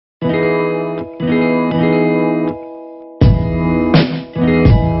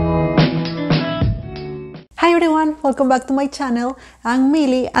welcome back to my channel. I'm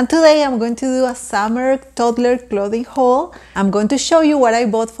Mily and today I'm going to do a summer toddler clothing haul. I'm going to show you what I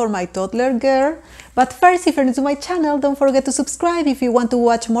bought for my toddler girl. But first, if you're new to my channel, don't forget to subscribe if you want to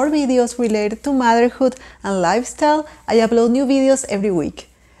watch more videos related to motherhood and lifestyle. I upload new videos every week.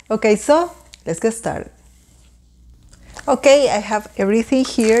 Okay, so let's get started. Okay, I have everything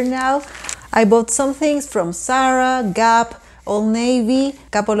here now. I bought some things from Zara, Gap, Old Navy, a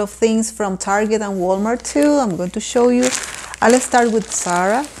couple of things from Target and Walmart too. I'm going to show you. I'll start with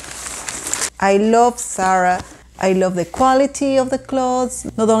Zara. I love Zara. I love the quality of the clothes,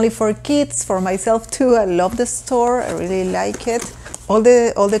 not only for kids, for myself too. I love the store. I really like it. All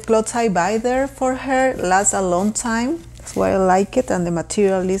the clothes I buy there for her last a long time. That's why I like it, and the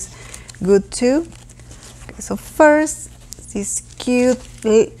material is good too. Okay, so first, these cute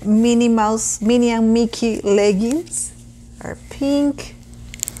Minnie and Mickey leggings are pink,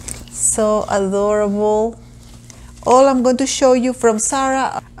 so adorable. All I'm going to show you from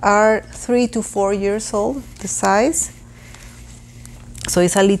Zara are 3 to 4 years old, the size. So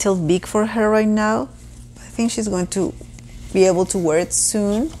it's a little big for her right now. I think she's going to be able to wear it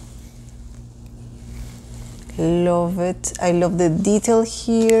soon. Love it. I love the detail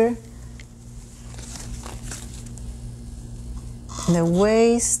here. The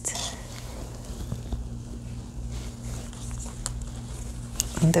waist.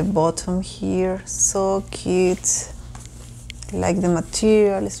 And the bottom here, so cute. I like the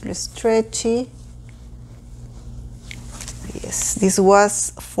material, it's really stretchy. Yes, this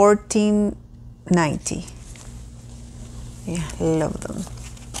was $14.90. Yeah, I love them.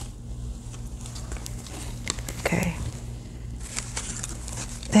 Okay.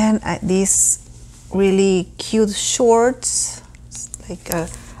 Then these really cute shorts, it's like a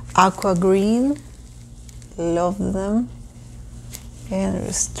aqua green. Love them.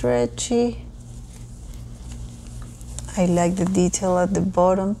 And stretchy. I like the detail at the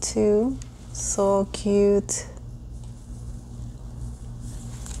bottom too. So cute.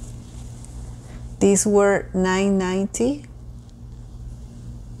 These were $9.90.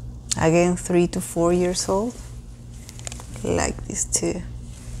 Again, 3 to 4 years old. Like this too.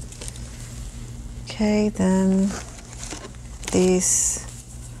 Okay, then this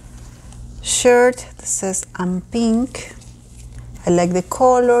shirt that says I'm pink. I like the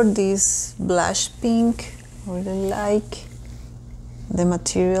color, this blush pink, I really like the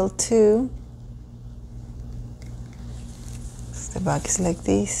material too. The back is like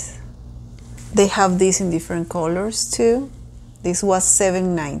this. They have this in different colors too. This was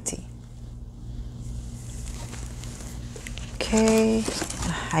 $7.90. Okay,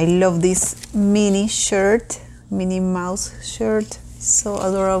 I love this mini shirt, Minnie Mouse shirt, so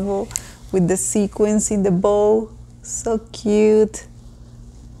adorable with the sequins in the bow. So cute.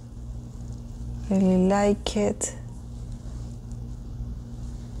 Really like it.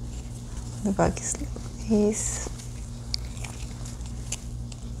 The back is like this.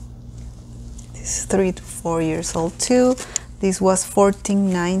 This is 3 to 4 years old too. This was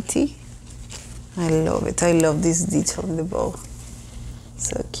 $14.90. I love it. I love this detail in the bow.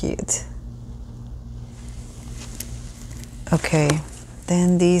 So cute. Okay,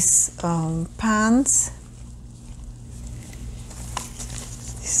 then these pants.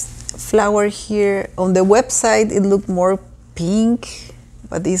 Flower here on the website, it looked more pink,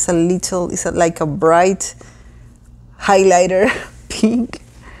 but it's like a bright highlighter pink.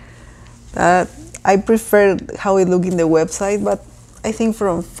 I prefer how it looked in the website, but I think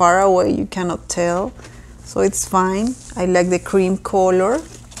from far away you cannot tell, so it's fine. I like the cream color.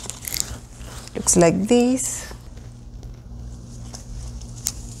 Looks like this.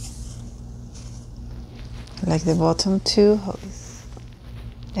 I like the bottom too. How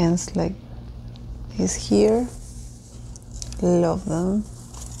ends like this here. Love them.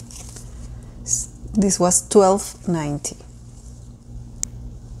 This was $12.90.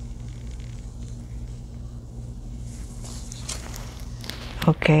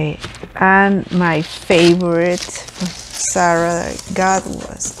 Okay, and my favorite from Zara that I got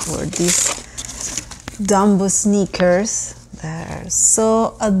were these Dumbo sneakers. They're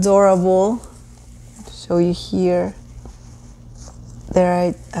so adorable. I'll show you here.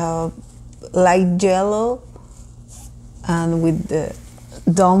 They're light yellow and with the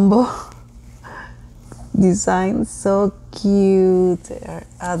Dumbo design. So cute. They're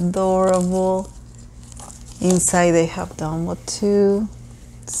adorable. Inside they have Dumbo too.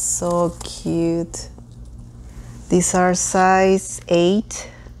 So cute. These are size 8.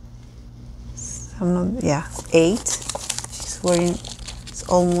 8. She's wearing, it's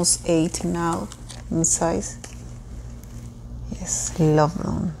almost 8 now in size. Yes, love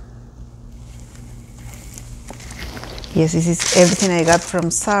them. Yes, this is everything I got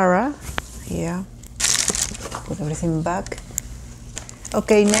from Zara. Yeah, put everything back.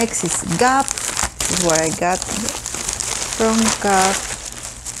 Okay, next is Gap. This is what I got from Gap.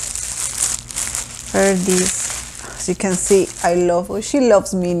 This, as you can see, I love, she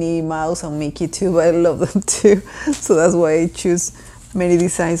loves Minnie Mouse and Mickey too, but I love them too. So that's why I choose many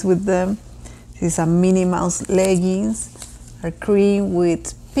designs with them. This is a Minnie Mouse leggings, are cream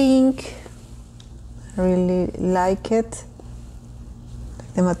with pink. I really like it.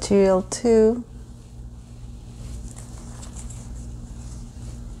 Like the material too.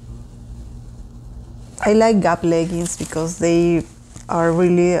 I like Gap leggings because they are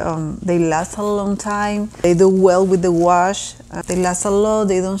really, they last a long time. They do well with the wash. They last a lot,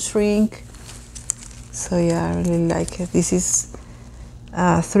 they don't shrink. So yeah, I really like it. This is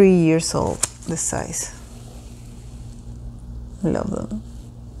 3 years old, the size. Love them.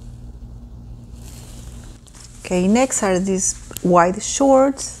 Okay, next are these white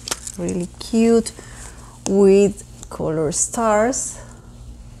shorts, really cute, with color stars.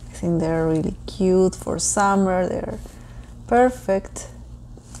 I think they're really cute for summer. They're perfect.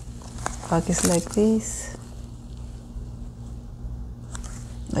 Back is like this.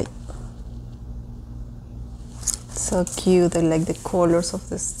 Like, so cute. I like the colors of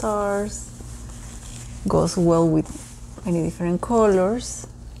the stars. Goes well with many different colors.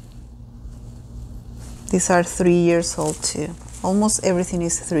 These are 3 years old too. Almost everything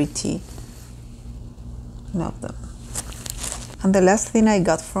is 3T. Love them. And the last thing I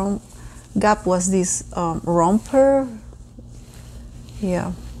got from Gap was this romper.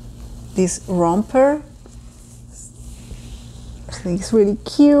 Yeah, this romper. I think it's really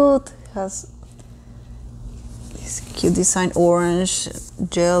cute. It has this cute design, orange,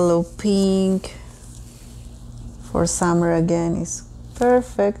 yellow, pink. For summer again, it's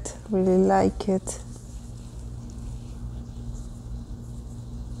perfect. Really like it.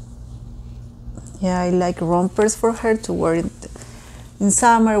 Yeah, I like rompers for her to wear in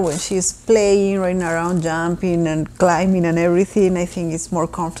summer when she's playing, running around, jumping and climbing and everything. I think it's more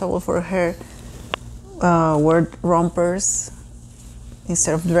comfortable for her wear rompers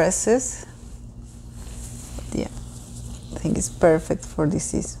instead of dresses. But yeah, I think it's perfect for this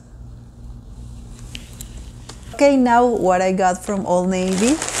season. Okay, now what I got from Old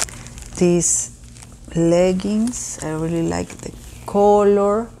Navy. These leggings. I really like the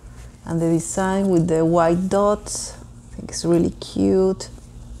color and the design with the white dots. I think it's really cute.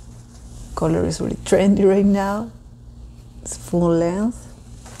 Color is really trendy right now. It's full length.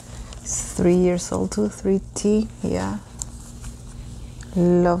 It's 3 years old too, 3T, yeah.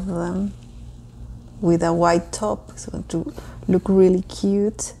 Love them. With a white top, it's going to look really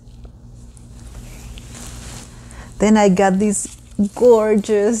cute. Then I got this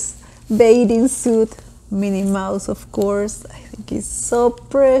gorgeous bathing suit. Minnie Mouse, of course. I think it's so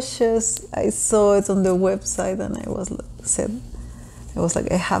precious. I saw it on the website and I was like,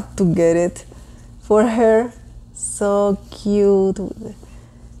 I have to get it for her. So cute with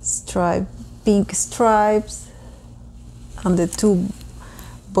the pink stripes and the 2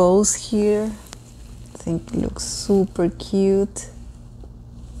 bows here. I think it looks super cute.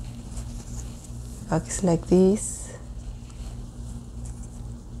 Back is like this.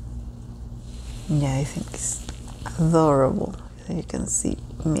 Yeah, I think it's adorable. You can see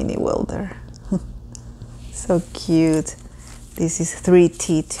Minnie well there. So cute. This is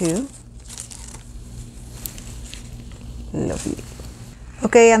 3T too. Lovely.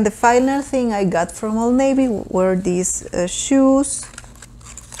 Okay, and the final thing I got from Old Navy were these shoes.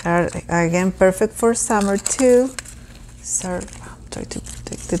 Are again perfect for summer too. So try to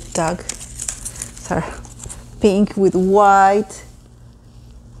take the tag. So pink with white.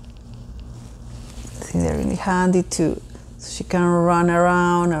 I think they're really handy too, so she can run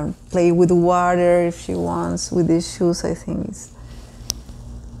around and play with water if she wants with these shoes. I think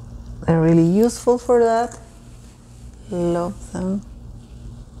they're really useful for that. Love them.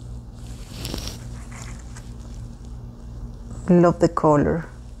 Love the color.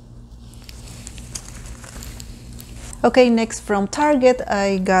 Okay, next from Target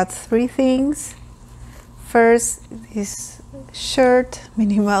I got 3 things. First, this shirt,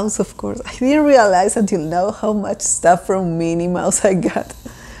 Minnie Mouse, of course. I didn't realize until now how much stuff from Minnie Mouse I got.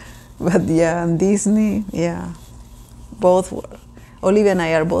 But yeah, and Disney, yeah. Both were. Olivia and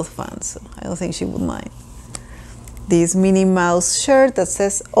I are both fans, so I don't think she would mind. This Minnie Mouse shirt that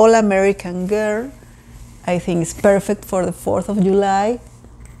says All American Girl. I think it's perfect for the 4th of July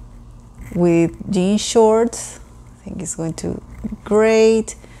with jean shorts. I think it's going to be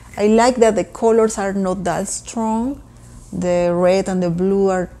great. I like that the colors are not that strong. The red and the blue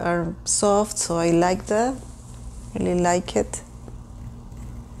are soft, so I like that. Really like it.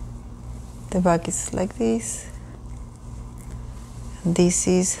 The back is like this. And this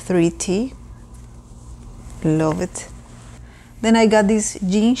is 3T. Love it. Then I got these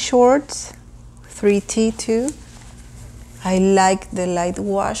jean shorts, 3T too. I like the light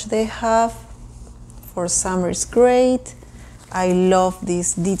wash they have. For summer it's great. I love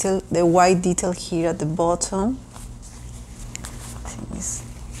this detail, the white detail here at the bottom. I think it's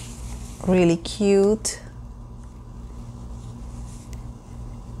really cute.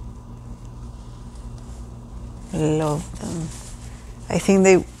 Love them. I think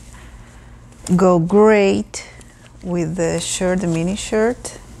they go great with the shirt, the mini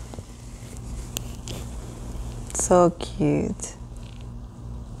shirt. So cute.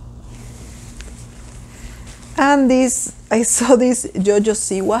 And this, I saw this Jojo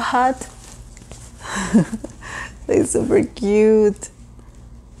Siwa hat. It's super cute.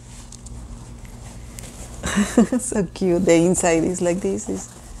 So cute. The inside is like this, is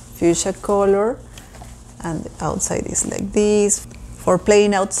fuchsia color, and the outside is like this. For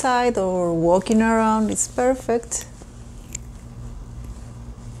playing outside or walking around, it's perfect.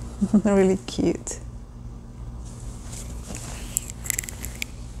 Really cute.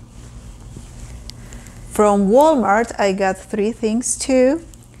 From Walmart, I got 3 things too.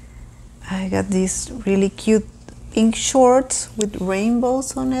 I got these really cute pink shorts with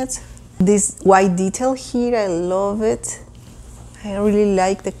rainbows on it. This white detail here, I love it. I really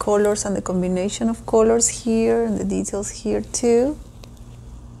like the colors and the combination of colors here and the details here too.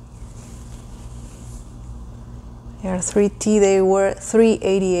 They are 3T, they were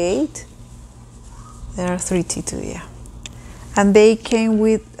 $3.88. They are 3T too, yeah. And they came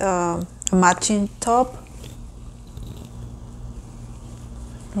with a matching top.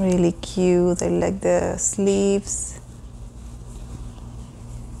 Really cute. I like the sleeves.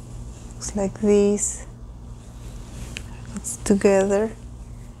 Looks like this. It's together.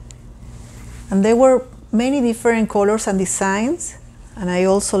 And there were many different colors and designs. And I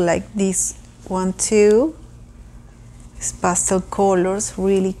also like this one too. It's pastel colors,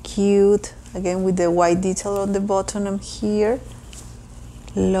 really cute. Again with the white detail on the bottom and here.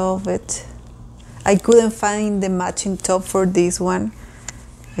 Love it. I couldn't find the matching top for this one.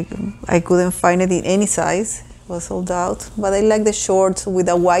 I couldn't find it in any size. It was sold out. But I like the shorts with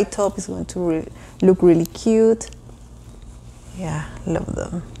a white top. It's going to look really cute. Yeah, love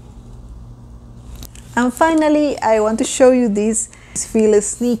them. And finally, I want to show you these Feel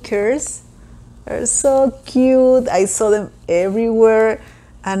sneakers. They're so cute. I saw them everywhere.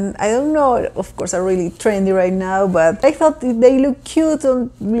 And I don't know, of course, are really trendy right now, but I thought they look cute on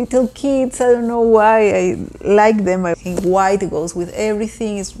little kids. I don't know why I like them. I think white goes with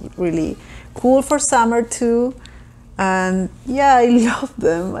everything. It's really cool for summer too. And yeah, I love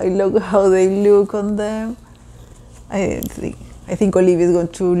them. I love how they look on them. I think Olivia is going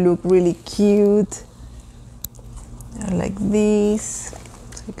to look really cute. They're like this,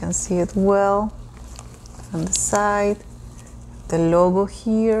 so you can see it well on the side. The logo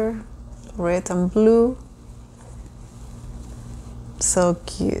here, red and blue. So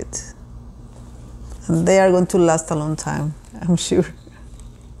cute. And they are going to last a long time, I'm sure.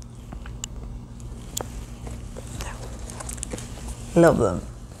 Love them.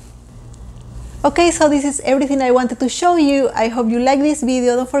 Okay, so this is everything I wanted to show you. I hope you like this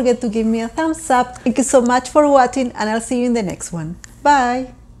video. Don't forget to give me a thumbs up. Thank you so much for watching, and I'll see you in the next one.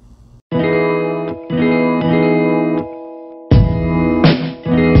 Bye!